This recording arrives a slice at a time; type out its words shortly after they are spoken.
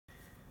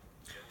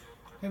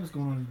Hey, what's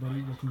going on,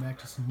 everybody? Welcome back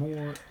to some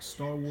more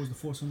Star Wars The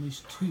Force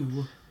Unleashed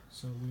 2.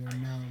 So we are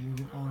now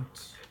moving on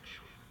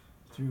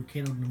through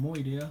Cato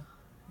Nemoidia,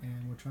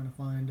 and we're trying to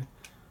find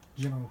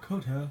General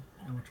Kota,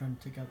 and we're trying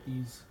to take out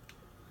these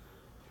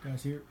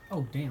guys here.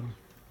 Oh, damn.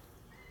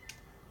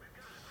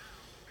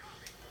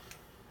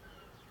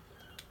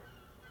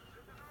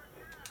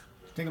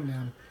 Take them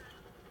down.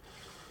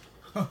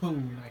 Oh,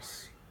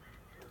 nice.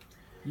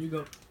 You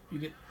go. You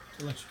get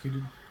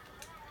electrocuted.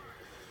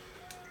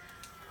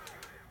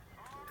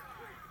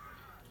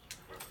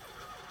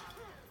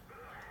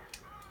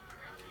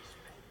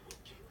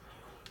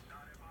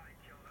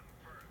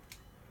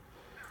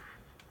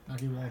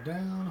 Knock you all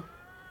down.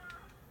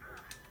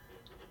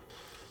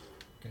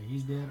 Okay,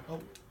 he's dead.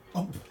 Oh,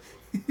 oh,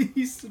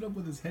 he stood up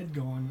with his head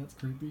going. That's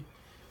creepy.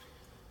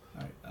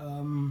 All right.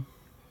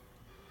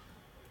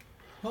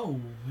 Oh,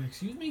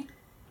 excuse me.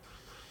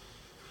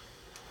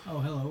 Oh,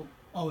 hello.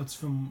 Oh, it's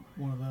from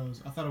one of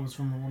those. I thought it was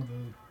from one of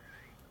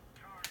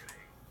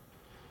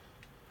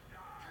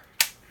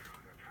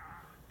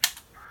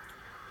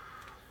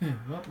the.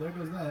 Well, there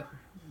goes that.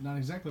 Not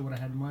exactly what I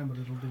had in mind, but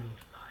it'll do.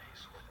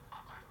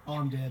 Oh,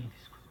 I'm dead.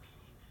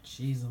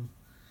 Jeez,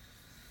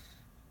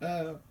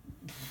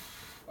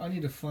 I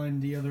need to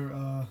find the other.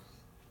 I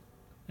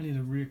need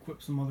to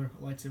re-equip some other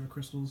lightsaber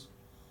crystals.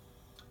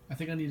 I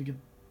think I need to get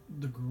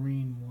the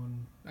green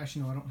one.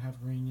 Actually, no, I don't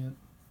have green yet.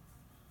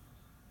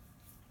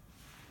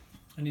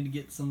 I need to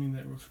get something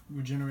that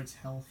regenerates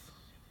health.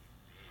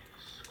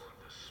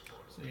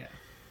 So yeah.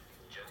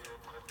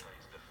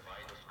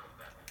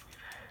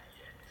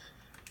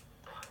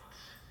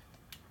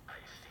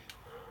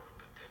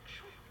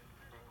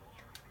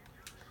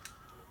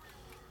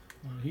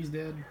 He's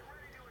dead.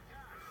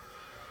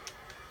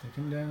 Take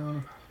him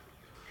down.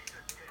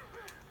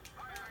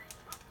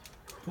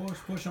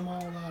 Push them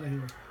all out of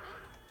here.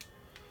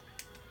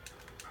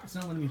 It's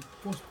not letting me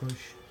force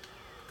push.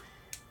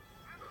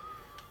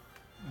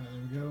 Alright,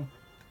 there we go.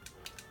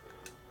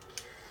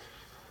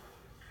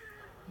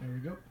 There we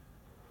go.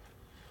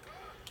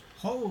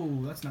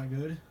 Oh, that's not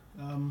good.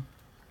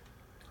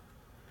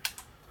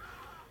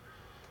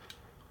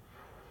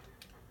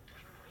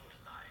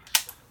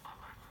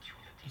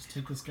 Just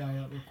take this guy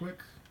out real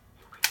quick.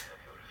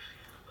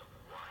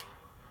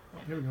 Oh,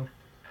 here we go.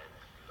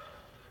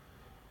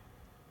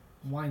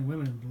 Wine,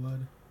 women, and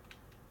blood.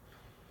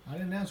 I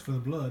didn't ask for the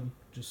blood.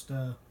 Just,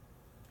 I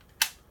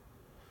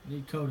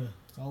need Kota.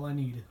 That's all I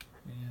need.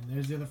 And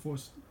there's the other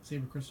Force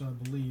Saber Crystal, I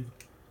believe.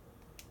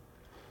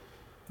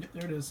 Yep,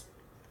 there it is.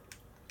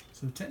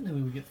 So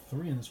technically we get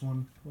 3 in this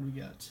one. What do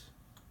we got?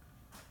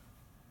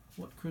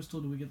 What crystal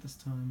do we get this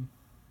time?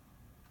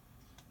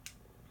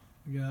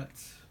 We got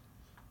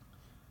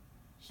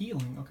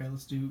healing. Okay,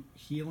 let's do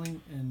healing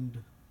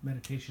and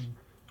meditation.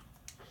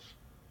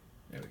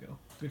 There we go.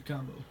 Good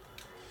combo.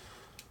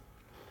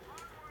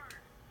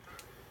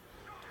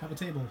 Have a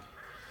table.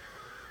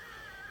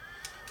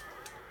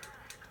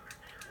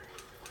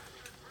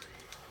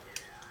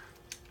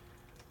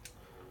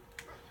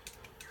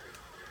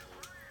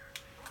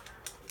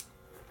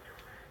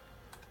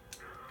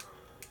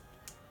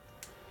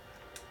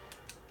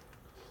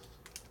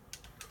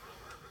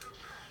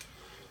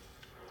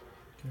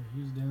 Okay,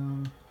 he's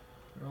down.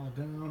 They're all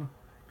down.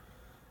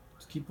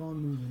 Just keep on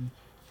moving.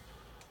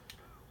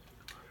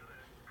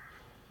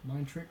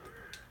 Mind trick.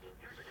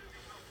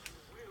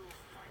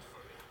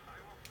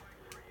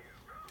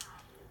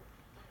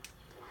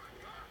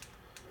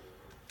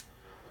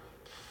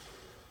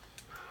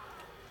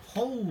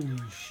 Holy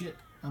shit,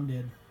 I'm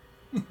dead.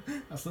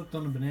 I slipped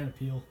on a banana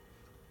peel.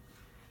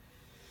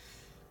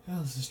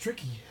 Oh, this is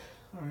tricky.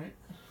 Alright,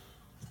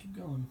 let's keep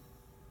going.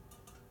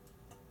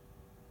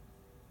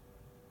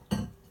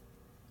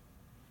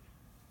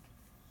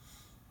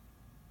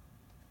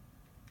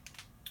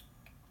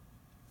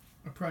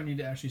 I probably need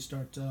to actually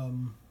start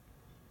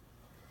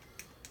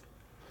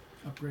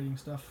upgrading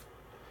stuff.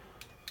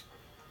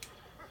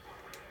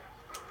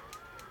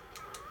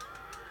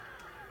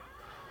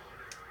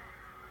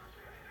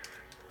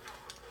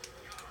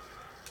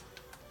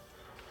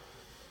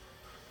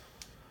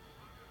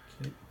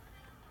 Okay.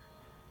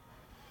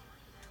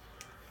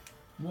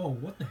 Whoa,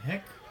 what the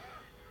heck?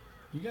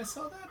 You guys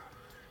saw that?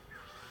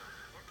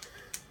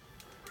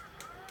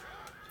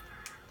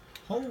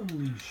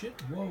 Holy shit.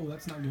 Whoa,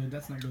 that's not good.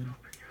 That's not good.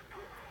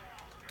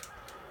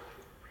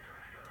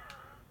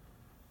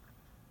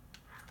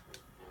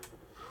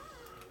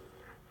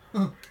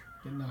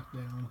 Get knocked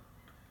down.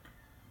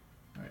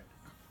 Alright.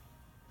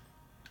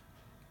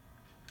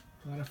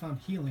 Glad I found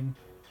healing.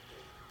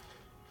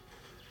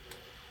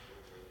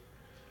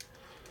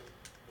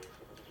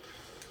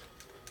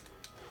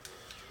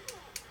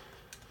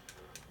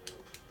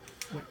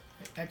 Wait,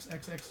 X.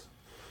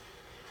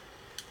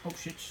 Oh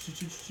shit.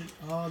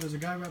 Oh, there's a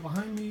guy right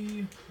behind me.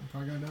 I'm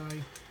probably gonna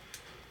die.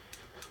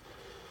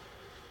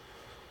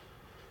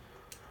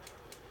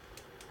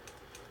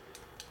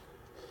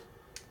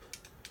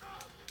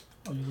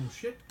 Oh, you little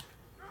shit.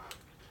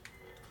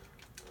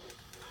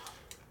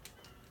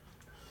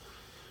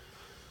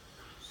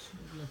 So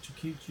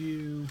electrocute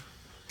you.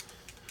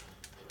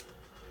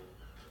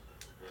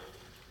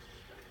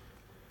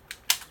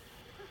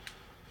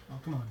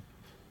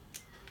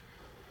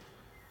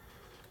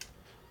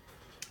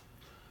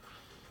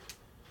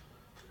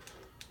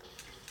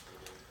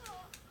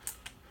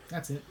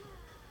 That's it.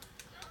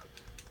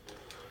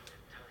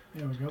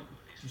 There we go.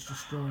 Just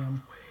destroy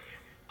him.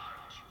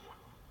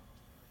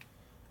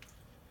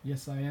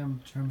 Yes, I am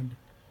determined.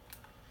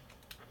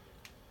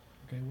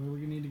 Okay, where do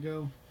we need to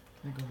go?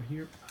 I think over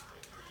here.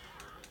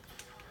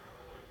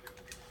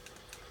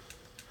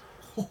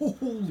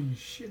 Holy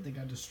shit, they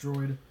got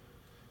destroyed.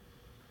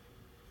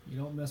 You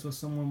don't mess with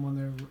someone when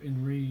they're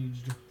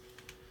enraged.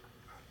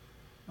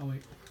 Oh,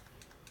 wait.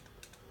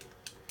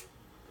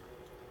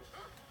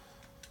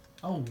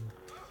 Oh.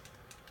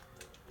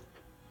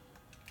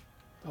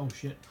 Oh,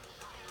 shit.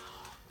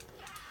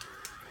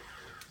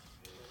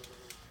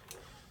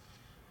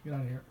 Get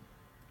out of here.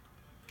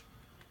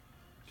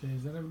 Okay,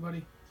 is that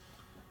everybody?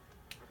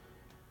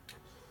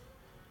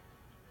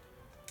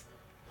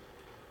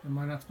 Am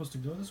I not supposed to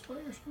go this way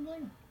or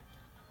something?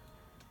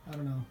 I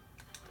don't know.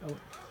 Oh,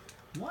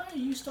 why are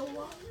you still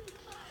alive?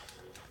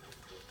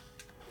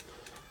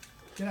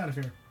 Get out of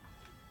here.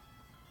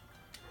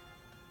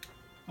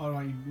 Oh,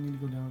 I need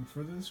to go down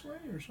further this way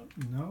or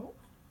something? No?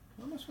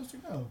 Where am I supposed to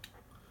go?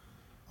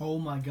 Oh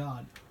my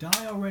god.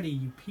 Die already,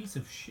 you piece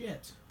of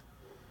shit.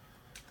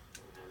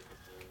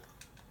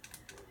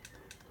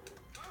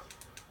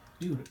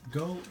 Dude,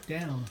 go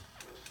down.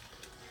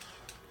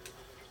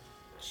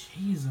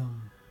 Jeez,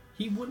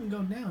 he wouldn't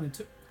go down. It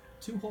took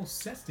 2 whole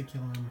sets to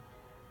kill him.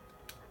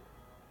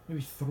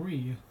 Maybe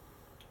 3.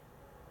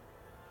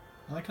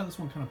 I like how this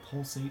one kind of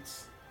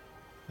pulsates.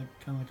 Like,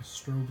 kind of like a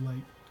strobe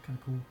light. Kind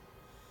of cool.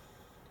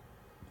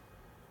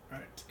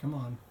 Alright, come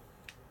on.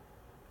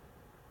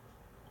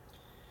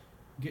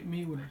 Get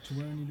me to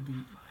where I need to be.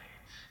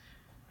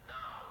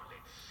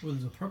 Oh,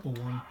 there's a purple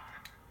one.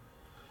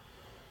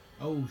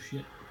 Oh,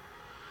 shit.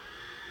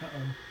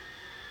 Uh-oh.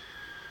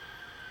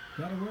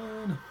 Gotta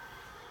run.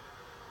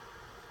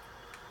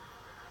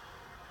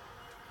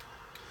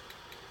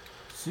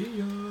 See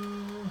ya.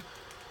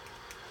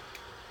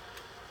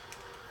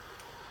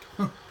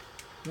 Huh.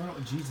 No,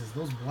 Jesus,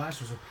 those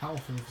blasters are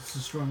powerful. It's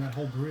destroying that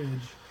whole bridge.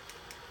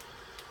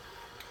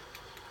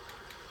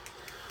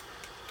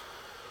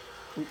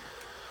 Oop.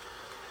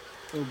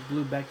 Oh,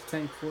 blew back to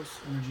tank force.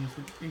 Energy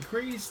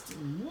increased.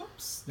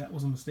 Whoops. That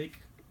was a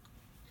mistake.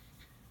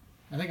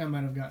 I think I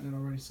might have gotten it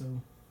already, so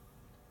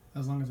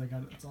as long as I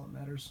got it, that's all that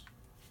matters.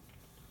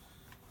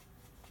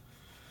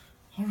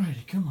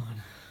 Alrighty, come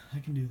on. I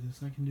can do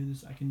this, I can do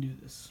this, I can do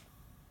this.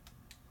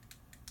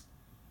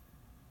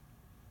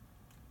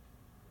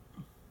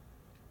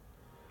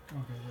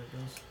 Okay, there it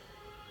goes.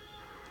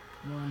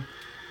 Come on.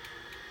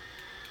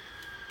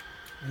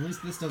 At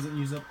least this doesn't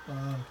use up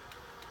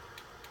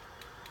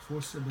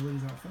force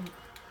abilities, I don't think.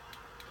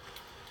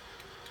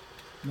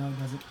 No, it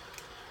doesn't.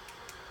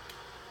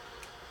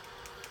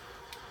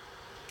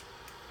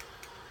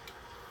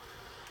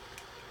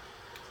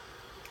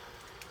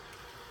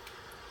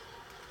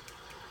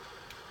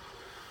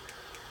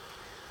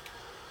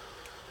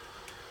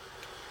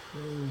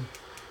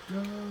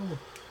 Go! Go!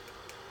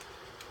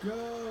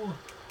 Go!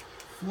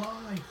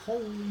 Fly!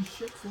 Holy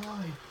shit,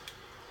 fly!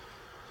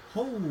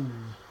 Oh!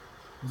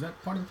 Was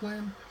that part of the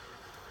plan?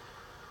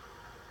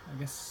 I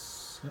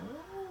guess so?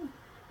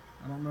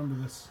 I don't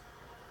remember this.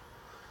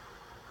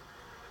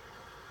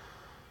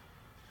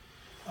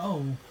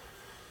 Oh.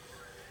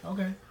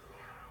 Okay.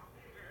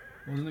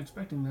 Wasn't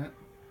expecting that.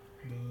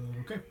 But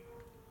okay.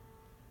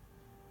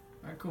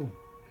 Alright, cool.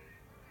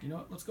 You know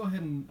what? Let's go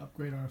ahead and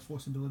upgrade our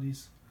force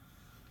abilities.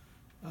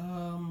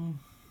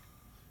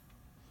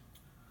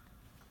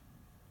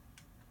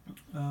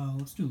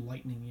 Let's do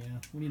lightning, yeah.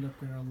 We need to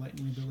upgrade our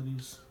lightning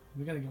abilities.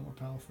 We gotta get more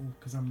powerful,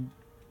 because I'm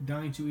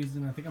dying too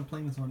easily, and I think I'm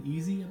playing this on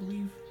easy, I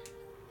believe.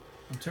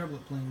 I'm terrible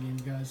at playing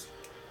games, guys.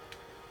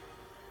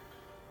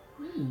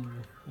 Ooh,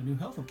 a new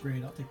health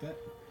upgrade. I'll take that.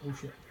 Oh,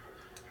 shit.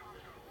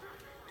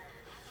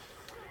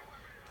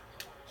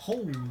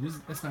 Holy,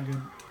 that's not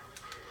good.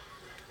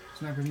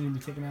 Sniper need to be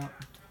taken out.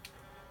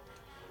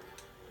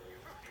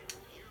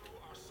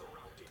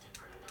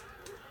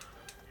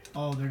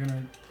 Oh, they're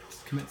gonna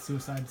commit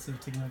suicide instead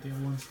of taking out the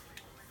other ones.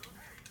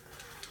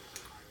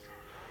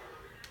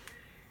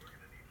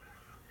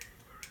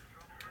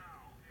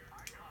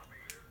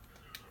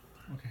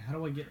 Okay, how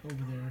do I get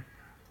over there?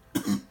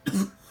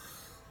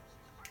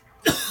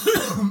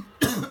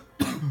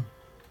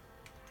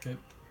 Okay.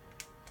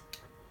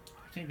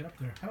 I can't get up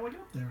there. How do I get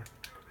up there?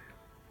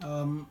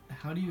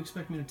 How do you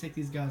expect me to take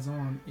these guys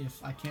on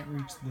if I can't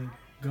reach the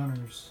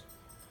gunners?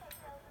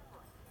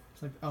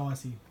 It's like, oh, I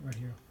see. Right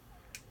here.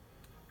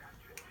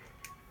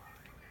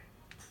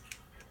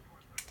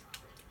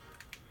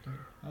 Okay.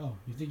 Oh,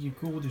 you think you're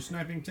cool with your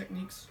sniping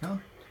techniques? Huh?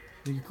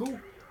 Think you're cool?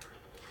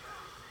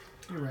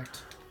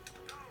 Direct.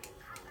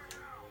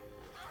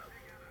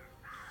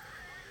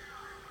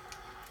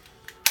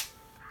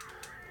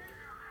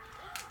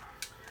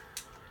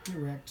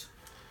 Direct.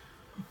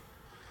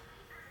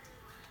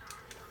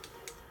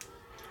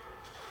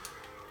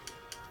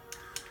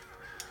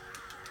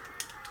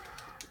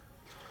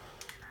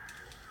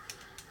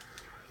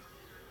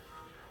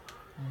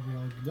 Are we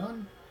all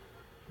done?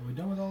 Are we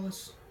done with all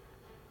this?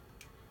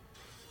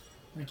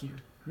 Thank you.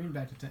 Bring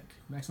back to tank.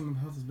 Maximum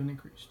health has been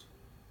increased.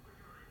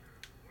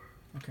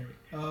 Okay,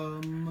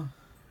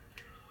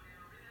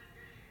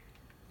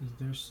 is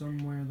there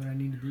somewhere that I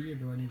need to be, or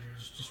do I need to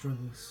just destroy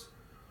this?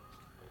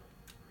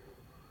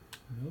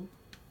 Nope.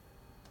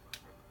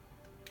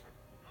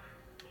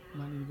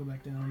 Might need to go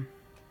back down.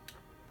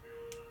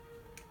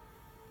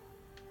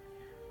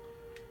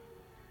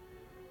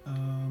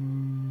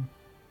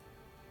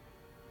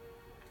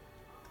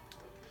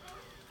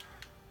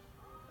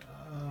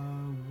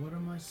 What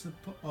am I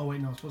supposed... Oh,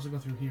 wait, no, I'm supposed to go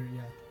through here,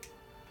 yeah.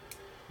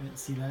 I didn't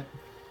see that.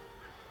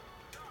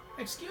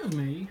 Excuse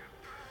me.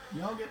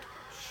 Y'all get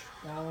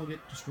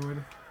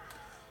destroyed.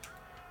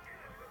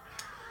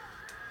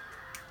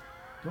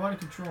 Go out of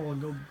control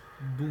and go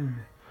boom.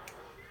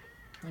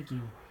 Thank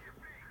you.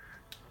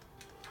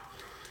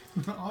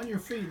 On your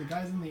feet, the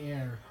guy's in the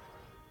air.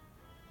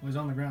 Well, he's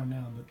on the ground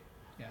now, but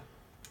yeah.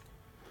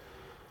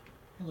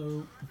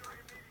 Hello.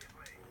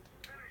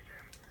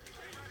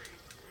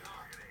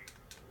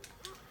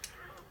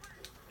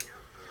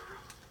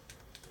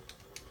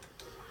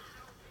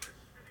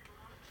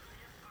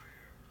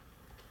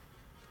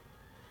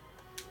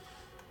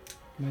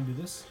 Can I do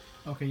this?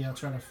 Okay, yeah,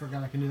 that's right. I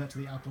forgot I can do that to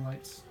the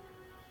acolytes.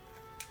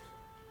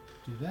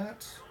 Do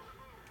that.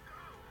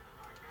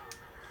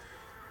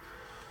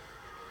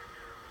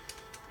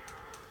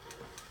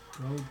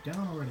 Go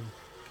down already.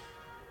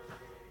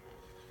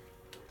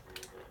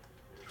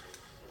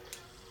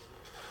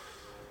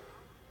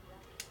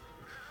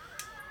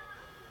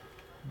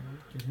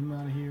 Get him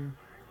out of here.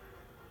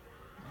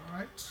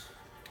 Alright.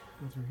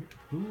 Go through here.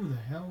 Who the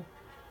hell?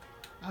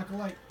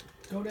 Acolyte,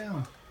 go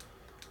down.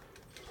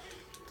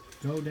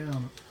 Go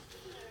down.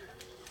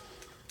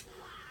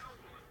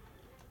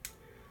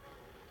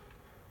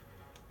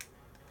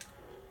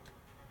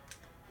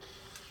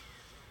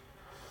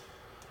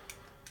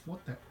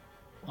 What the?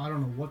 I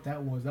don't know what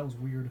that was. That was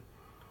weird.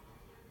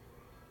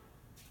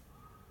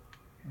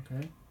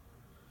 Okay.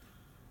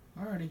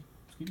 Alrighty.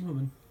 Let's keep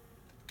moving.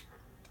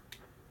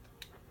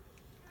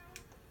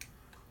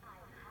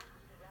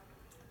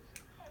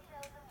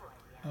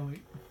 Oh,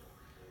 wait.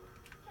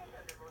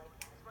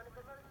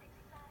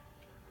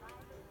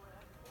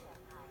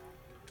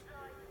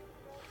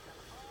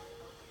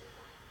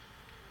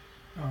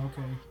 Oh,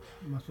 okay.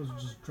 Am I supposed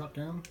to just drop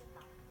down?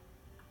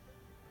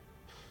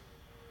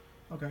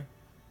 Okay.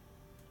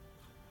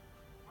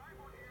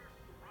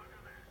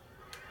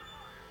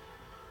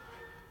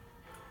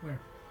 Where?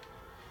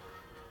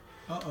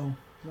 Uh-oh.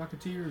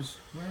 Rocketeers.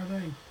 Where are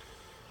they?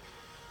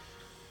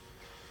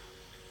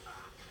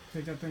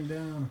 Take that thing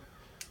down.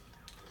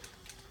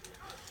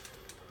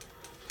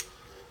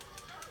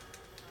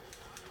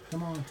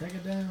 Come on, take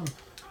it down.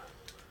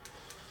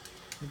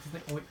 Take the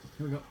thing. Oh, wait.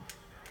 Here we go.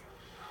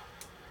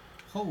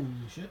 Holy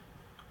shit.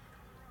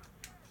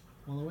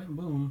 Well, I went and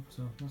boom,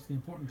 so that's the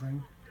important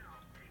thing.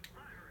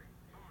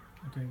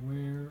 Okay,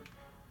 where...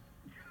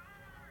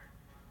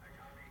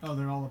 Oh,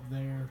 they're all up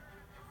there.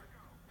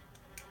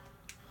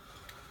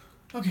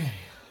 Okay,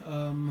 I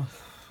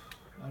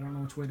don't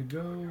know which way to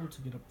go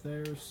to get up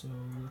there, so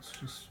let's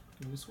just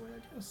go this way,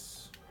 I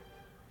guess.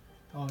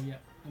 Oh, yeah,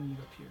 I need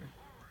up here.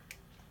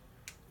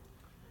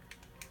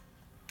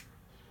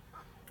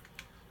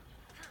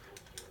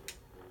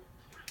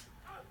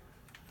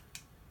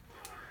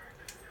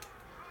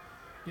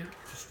 Get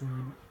destroyed.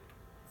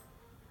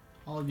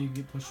 All of you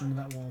get pushed into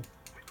that wall.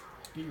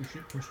 Get your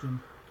shit pushed in.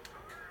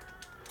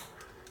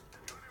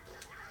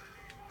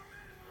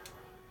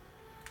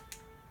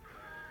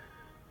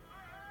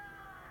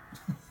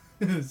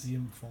 See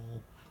him fall.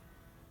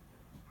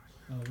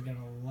 Oh, we got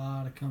a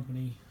lot of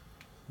company.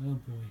 Oh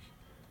boy.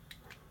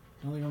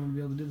 I don't think I'm gonna be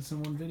able to do this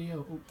in one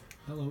video. Oh,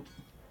 hello.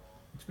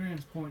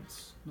 Experience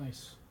points.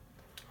 Nice.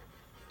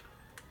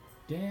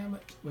 Damn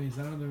it. Wait, is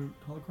that another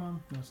holocron?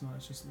 No, it's not.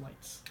 It's just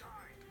lights.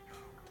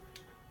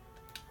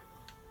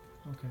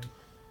 Okay.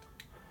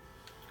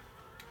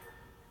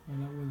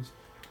 Find out where this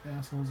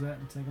asshole's at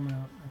and take him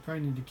out. I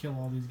probably need to kill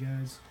all these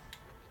guys.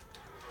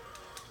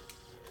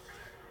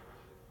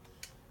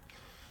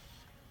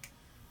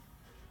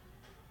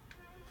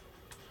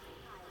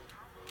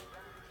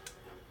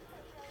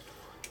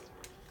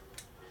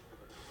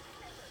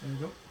 There we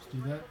go. Let's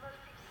do that.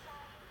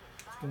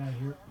 Let's get out of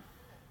here.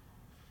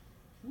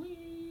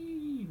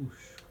 Whee!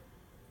 Whoosh.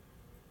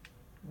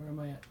 Where am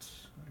I at?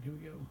 Alright, here we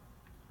go.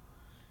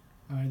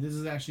 Alright, this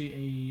is actually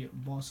a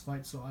boss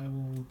fight, so I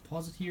will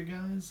pause it here,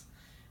 guys.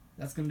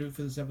 That's going to do it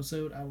for this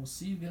episode. I will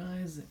see you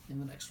guys in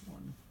the next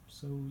one.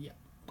 So, yeah.